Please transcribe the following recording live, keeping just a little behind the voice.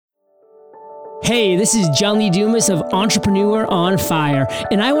Hey, this is John Lee Dumas of Entrepreneur on Fire,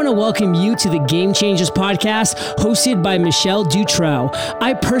 and I want to welcome you to the Game Changers podcast hosted by Michelle Dutrow.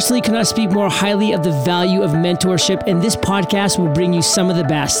 I personally cannot speak more highly of the value of mentorship, and this podcast will bring you some of the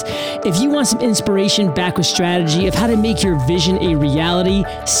best. If you want some inspiration backed with strategy of how to make your vision a reality,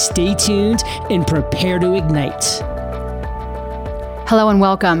 stay tuned and prepare to ignite. Hello and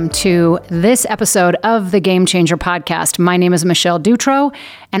welcome to this episode of the Game Changer podcast. My name is Michelle Dutrow,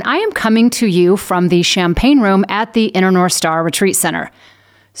 and I am coming to you from the Champagne Room at the Inner North Star Retreat Center.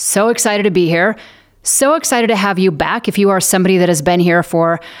 So excited to be here. So excited to have you back if you are somebody that has been here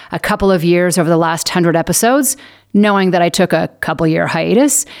for a couple of years over the last 100 episodes, knowing that I took a couple-year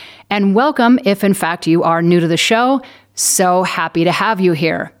hiatus. And welcome if, in fact, you are new to the show. So happy to have you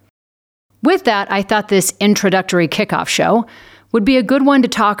here. With that, I thought this introductory kickoff show would be a good one to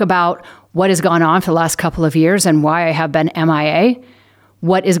talk about what has gone on for the last couple of years and why I have been MIA,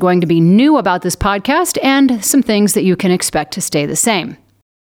 what is going to be new about this podcast, and some things that you can expect to stay the same.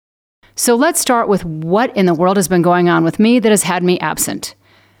 So let's start with what in the world has been going on with me that has had me absent.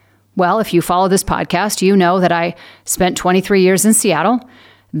 Well, if you follow this podcast, you know that I spent 23 years in Seattle.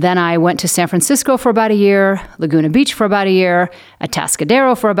 Then I went to San Francisco for about a year, Laguna Beach for about a year,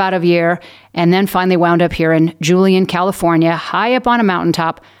 Atascadero for about a year, and then finally wound up here in Julian, California, high up on a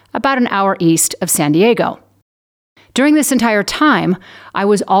mountaintop, about an hour east of San Diego. During this entire time, I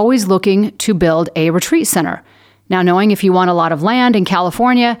was always looking to build a retreat center. Now, knowing if you want a lot of land in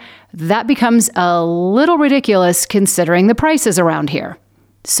California, that becomes a little ridiculous considering the prices around here.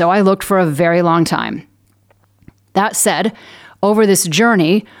 So I looked for a very long time. That said, over this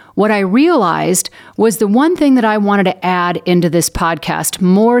journey, what I realized was the one thing that I wanted to add into this podcast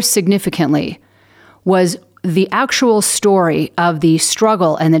more significantly was the actual story of the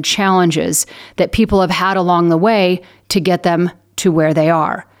struggle and the challenges that people have had along the way to get them to where they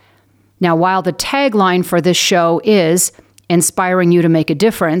are. Now, while the tagline for this show is inspiring you to make a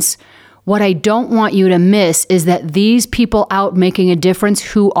difference, what I don't want you to miss is that these people out making a difference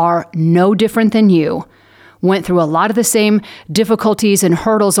who are no different than you went through a lot of the same difficulties and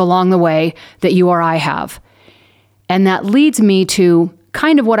hurdles along the way that you or I have. And that leads me to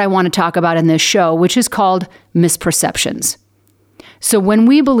kind of what I want to talk about in this show, which is called misperceptions. So when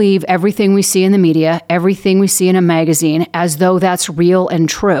we believe everything we see in the media, everything we see in a magazine, as though that's real and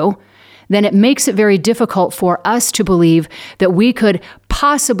true, then it makes it very difficult for us to believe that we could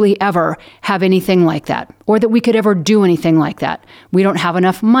possibly ever have anything like that, or that we could ever do anything like that. We don't have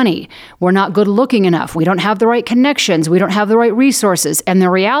enough money. We're not good looking enough. We don't have the right connections. We don't have the right resources. And the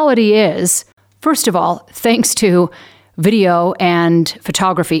reality is, first of all, thanks to video and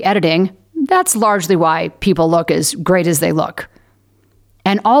photography editing, that's largely why people look as great as they look.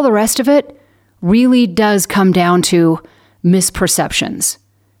 And all the rest of it really does come down to misperceptions.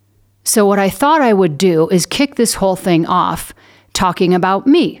 So what I thought I would do is kick this whole thing off talking about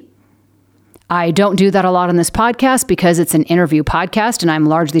me. I don't do that a lot on this podcast because it's an interview podcast and I'm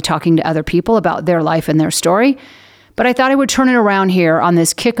largely talking to other people about their life and their story. But I thought I would turn it around here on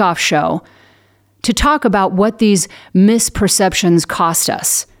this kickoff show to talk about what these misperceptions cost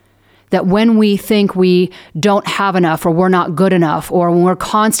us. That when we think we don't have enough or we're not good enough or when we're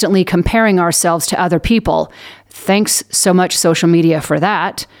constantly comparing ourselves to other people, thanks so much social media for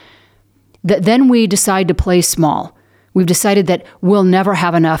that, that then we decide to play small. We've decided that we'll never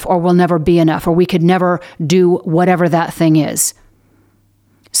have enough or we'll never be enough or we could never do whatever that thing is.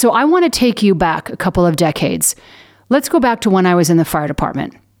 So I want to take you back a couple of decades. Let's go back to when I was in the fire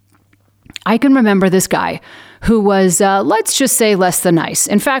department. I can remember this guy who was, let's just say, less than nice.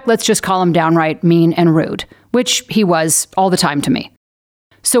 In fact, let's just call him downright mean and rude, which he was all the time to me.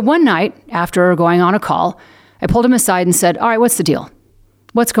 So one night, after going on a call, I pulled him aside and said, all right, what's the deal?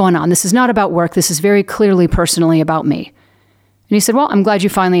 What's going on? This is not about work. This is very clearly personally about me. And he said, well, I'm glad you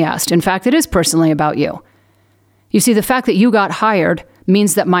finally asked. In fact, it is personally about you. You see, the fact that you got hired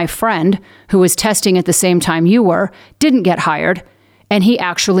means that my friend, who was testing at the same time you were, didn't get hired, and he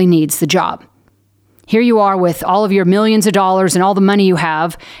actually needs the job. Here you are with all of your millions of dollars and all the money you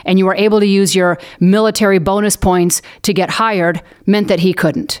have, and you were able to use your military bonus points to get hired, meant that he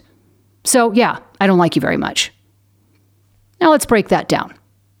couldn't. So yeah, I don't like you very much. Now let's break that down.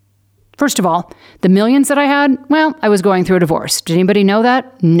 First of all, the millions that I had, well, I was going through a divorce. Did anybody know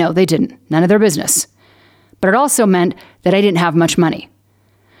that? No, they didn't. None of their business. But it also meant that I didn't have much money.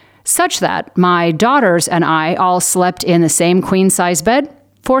 Such that my daughters and I all slept in the same queen-size bed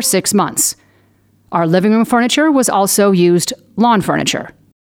for 6 months. Our living room furniture was also used lawn furniture.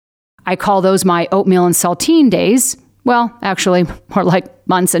 I call those my oatmeal and saltine days. Well, actually, more like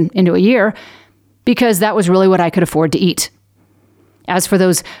months and into a year, because that was really what I could afford to eat. As for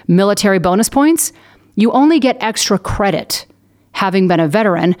those military bonus points, you only get extra credit, having been a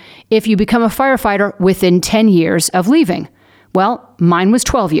veteran, if you become a firefighter within 10 years of leaving. Well, mine was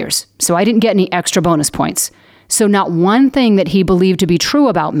 12 years, so I didn't get any extra bonus points. So not one thing that he believed to be true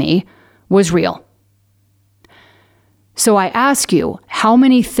about me was real. So I ask you, how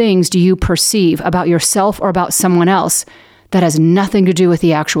many things do you perceive about yourself or about someone else that has nothing to do with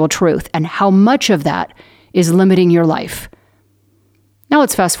the actual truth? And how much of that is limiting your life? Now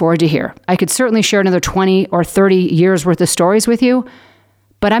let's fast forward to here. I could certainly share another 20 or 30 years worth of stories with you,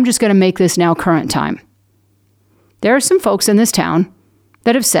 but I'm just going to make this now current time. There are some folks in this town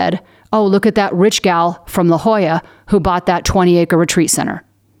that have said, oh, look at that rich gal from La Jolla who bought that 20-acre retreat center.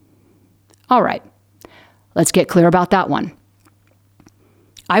 All right, let's get clear about that one.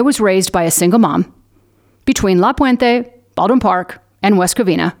 I was raised by a single mom between La Puente, Baldwin Park, and West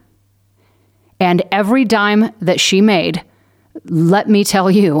Covina. And every dime that she made, let me tell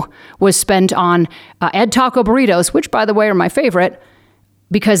you, was spent on Ed Taco burritos, which, by the way, are my favorite,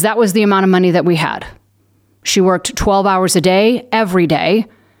 because that was the amount of money that we had. She worked 12 hours a day, every day,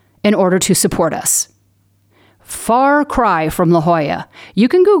 in order to support us. Far cry from La Jolla. You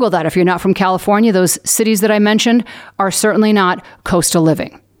can Google that if you're not from California. Those cities that I mentioned are certainly not coastal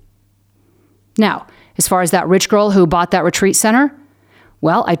living. Now, as far as that rich girl who bought that retreat center,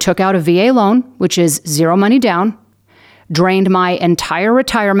 well, I took out a VA loan, which is zero money down, drained my entire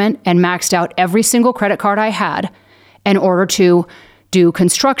retirement and maxed out every single credit card I had in order to do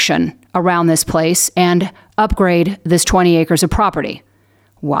construction around this place and upgrade this 20 acres of property.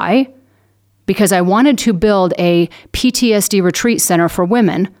 Why? Because I wanted to build a PTSD retreat center for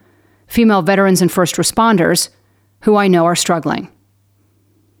women, female veterans and first responders who I know are struggling.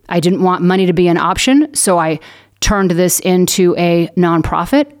 I didn't want money to be an option, so I turned this into a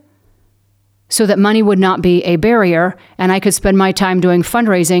nonprofit so that money would not be a barrier and I could spend my time doing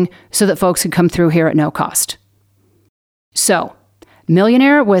fundraising so that folks could come through here at no cost. So,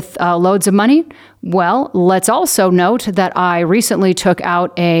 millionaire with loads of money? Well, let's also note that I recently took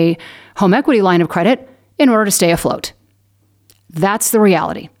out a home equity line of credit in order to stay afloat. That's the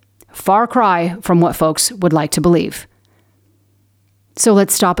reality. Far cry from what folks would like to believe. So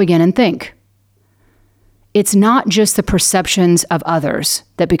let's stop again and think. It's not just the perceptions of others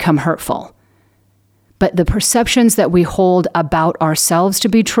that become hurtful, but the perceptions that we hold about ourselves to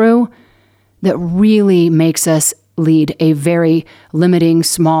be true that really makes us lead a very limiting,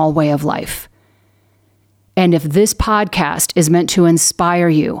 small way of life. And if this podcast is meant to inspire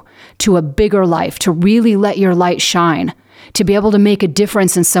you to a bigger life, to really let your light shine, to be able to make a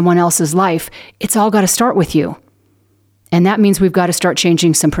difference in someone else's life, it's all got to start with you. And that means we've got to start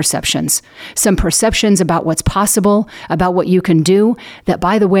changing some perceptions about what's possible, about what you can do, that,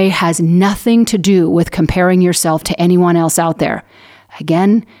 by the way, has nothing to do with comparing yourself to anyone else out there.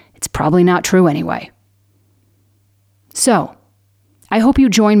 Again, it's probably not true anyway. So, I hope you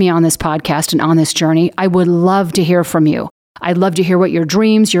join me on this podcast and on this journey. I would love to hear from you. I'd love to hear what your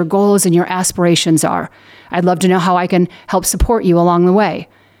dreams, your goals, and your aspirations are. I'd love to know how I can help support you along the way.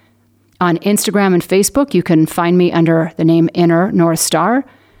 On Instagram and Facebook, you can find me under the name Inner North Star.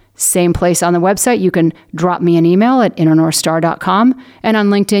 Same place on the website. You can drop me an email at innernorthstar.com. And on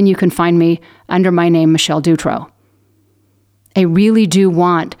LinkedIn, you can find me under my name, Michelle Dutro. I really do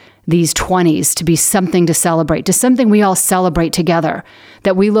want these 20s to be something to celebrate, to something we all celebrate together,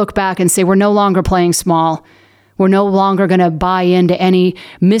 that we look back and say, we're no longer playing small. We're no longer going to buy into any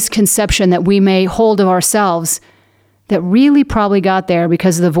misconception that we may hold of ourselves that really probably got there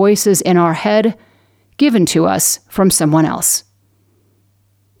because of the voices in our head given to us from someone else.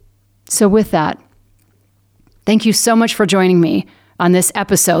 So with that, thank you so much for joining me on this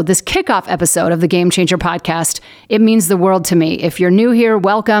episode, this kickoff episode of the Game Changer podcast. It means the world to me. If you're new here,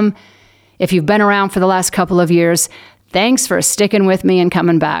 welcome. If you've been around for the last couple of years, thanks for sticking with me and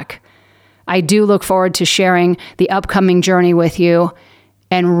coming back. I do look forward to sharing the upcoming journey with you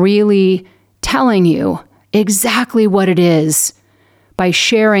and really telling you exactly what it is by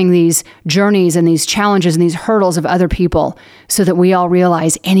sharing these journeys and these challenges and these hurdles of other people so that we all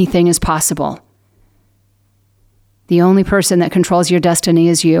realize anything is possible. The only person that controls your destiny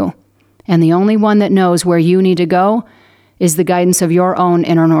is you, and the only one that knows where you need to go is the guidance of your own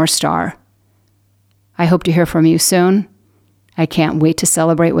inner North Star. I hope to hear from you soon. I can't wait to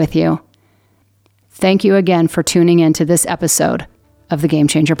celebrate with you. Thank you again for tuning in to this episode of the Game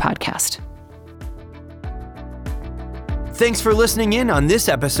Changer podcast. Thanks for listening in on this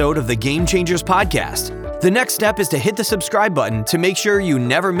episode of the Game Changers podcast. The next step is to hit the subscribe button to make sure you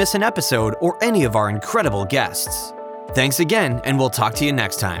never miss an episode or any of our incredible guests. Thanks again, and we'll talk to you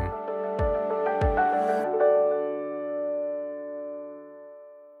next time.